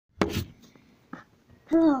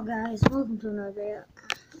Hello guys, welcome to another video.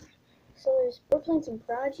 So we're playing some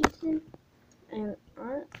Prodigy today, and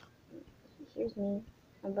here's me.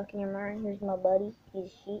 I'm Buccaneer Martin. Here's my buddy. He's a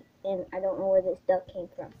sheep, and I don't know where this duck came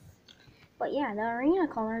from. But yeah, the arena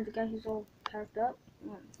caller, the guy who's all packed up,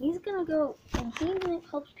 he's gonna go and he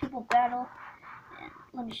helps people battle. And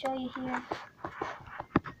let me show you here.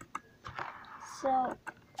 So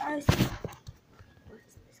guys, what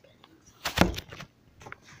is this guy?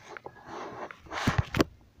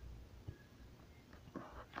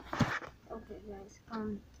 Okay guys,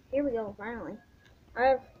 here we go. Finally,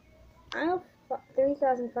 I have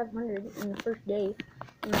 3,500 in the first day,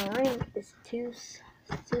 and my rank is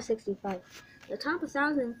 265. The top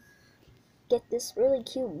 1,000 get this really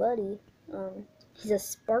cute buddy. He's a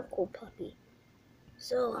sparkle puppy,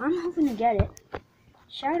 so I'm hoping to get it.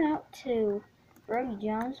 Shout out to Brody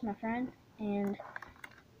Jones, my friend, and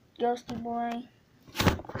Ghosty Boy,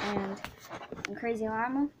 and Crazy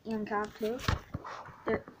Llama, and Cobb too.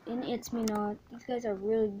 And It's Me Not. These guys are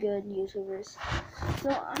really good YouTubers. So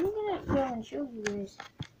I'm gonna go and show you guys.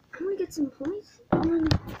 I'm gonna get some points on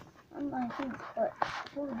my things, but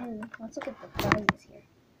before we do, let's look at the prizes here.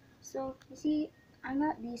 So you see, I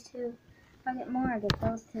got these two. If I get more, I get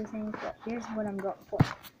those two things. But here's what I'm going for: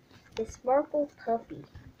 the Sparkle Puppy.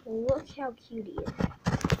 Look how cute he is.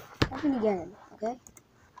 I'm gonna get him, okay?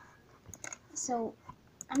 So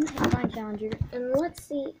I'm gonna hit my challenger, and let's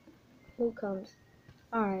see who comes.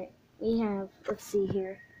 All right, we have. Let's see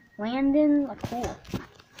here. Landon LaCool.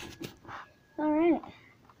 Alright,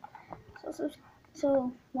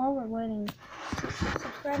 so while we're waiting,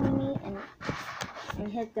 subscribe to me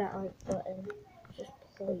and hit that like button, just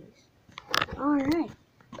please. Alright,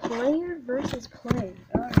 player versus player.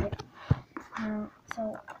 Alright,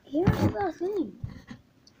 so here's the thing.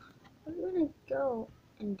 We're gonna go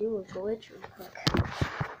and do a glitch real quick.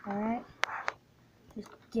 Alright, just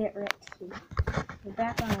get ready. We're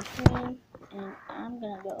back on the screen, and I'm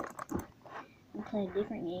gonna go and play a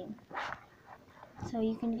different game. So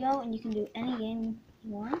you can go and you can do any game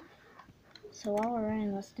you want. So while we're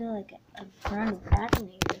running, let's do like a round of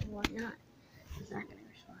Activators. Why not? Because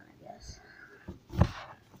Activators fun, I guess.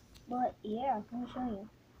 But yeah, let me show you.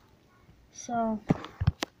 So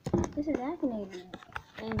this is Activator,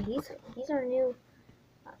 and he's our new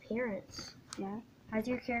appearance. Yeah. Has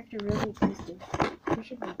your character really existed? Who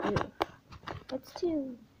should we do? Let's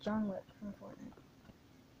do John Wick from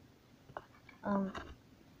Fortnite.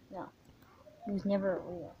 No. He was never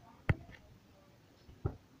real.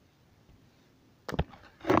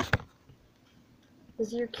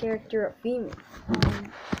 Is your character a female?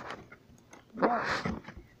 No.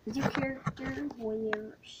 Does your character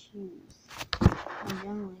wear shoes?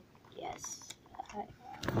 John Wick, yes.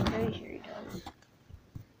 I'm very sure he does.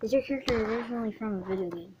 Is your character originally from a video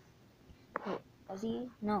game? Wait, was he?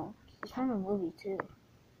 No. He's from a movie too.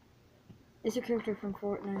 Is your character from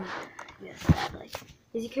Fortnite? Yes, sadly.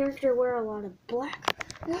 Does your character wear a lot of black?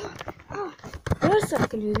 Oh, that's not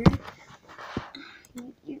gonna do.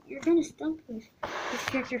 You're gonna stump me. This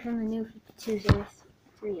character from the new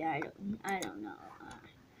 5203. I don't know.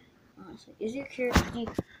 Honestly, is your character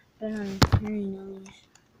been on very knows?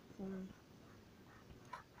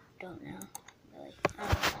 Don't know. Really. I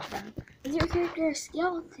don't know. Is your character a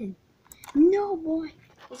skeleton? No, boy.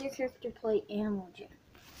 Does your character play Animal Jam?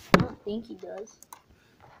 I don't think he does.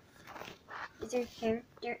 Is your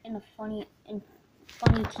character in a funny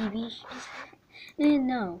TV show?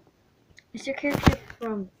 No. Is your character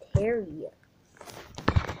from Terry?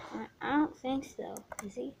 I don't think so.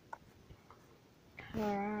 Is he? Where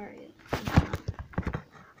are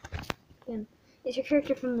you? Is your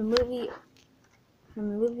character from the movie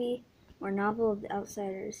or novel of The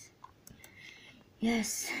Outsiders?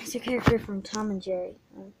 Yes. Is your character from Tom and Jerry?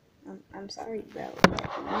 I'm sorry, bro, but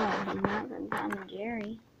no, he's not from Tom and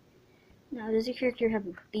Jerry. No, does your character have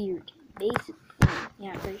a beard? Basically,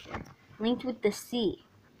 yeah, pretty sure. Linked with the sea?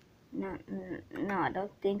 No, I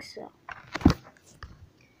don't think so.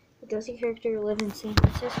 Does your character live in San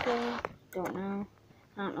Francisco? Don't know.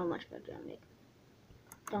 I don't know much about John Wick.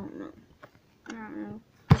 Don't know. I don't know.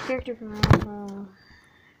 His character from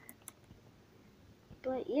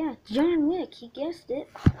but yeah, John Wick, he guessed it.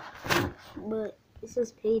 But it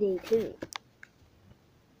says Payday 2.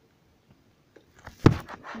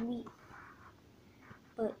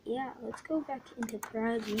 But yeah, let's go back into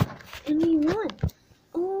Prodigy. And we won!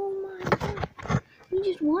 Oh my god! We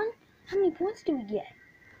just won? How many points do we get?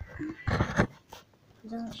 It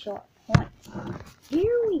doesn't show up points.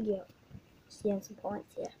 Here we go. Seeing some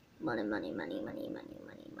points here. Money.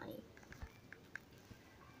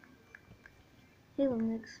 Hey,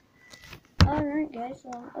 Lumix. Alright guys,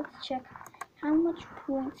 so let's check How much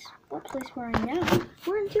points? What place were I now?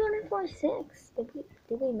 We're in 246.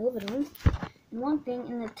 Did we move it on? And one thing,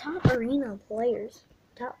 in the top arena players,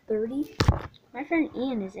 top 30, my friend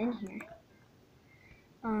Ian is in here.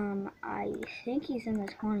 I think he's in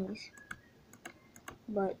the 20s.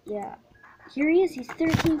 But yeah, here he is. He's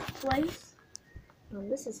 13th place.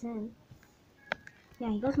 This is him.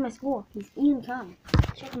 Yeah, he goes to my school. He's Ian Kong.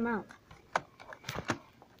 Check him out.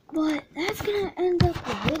 But that's gonna end up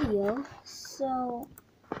the video. So,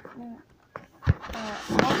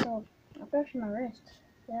 also, I fractured my wrist.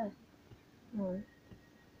 Yeah.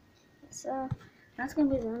 So that's gonna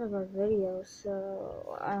be the end of our video.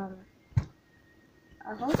 So,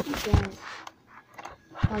 I hope you guys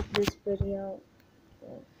like this video.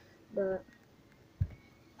 But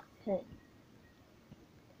hey,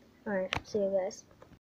 alright, see you guys.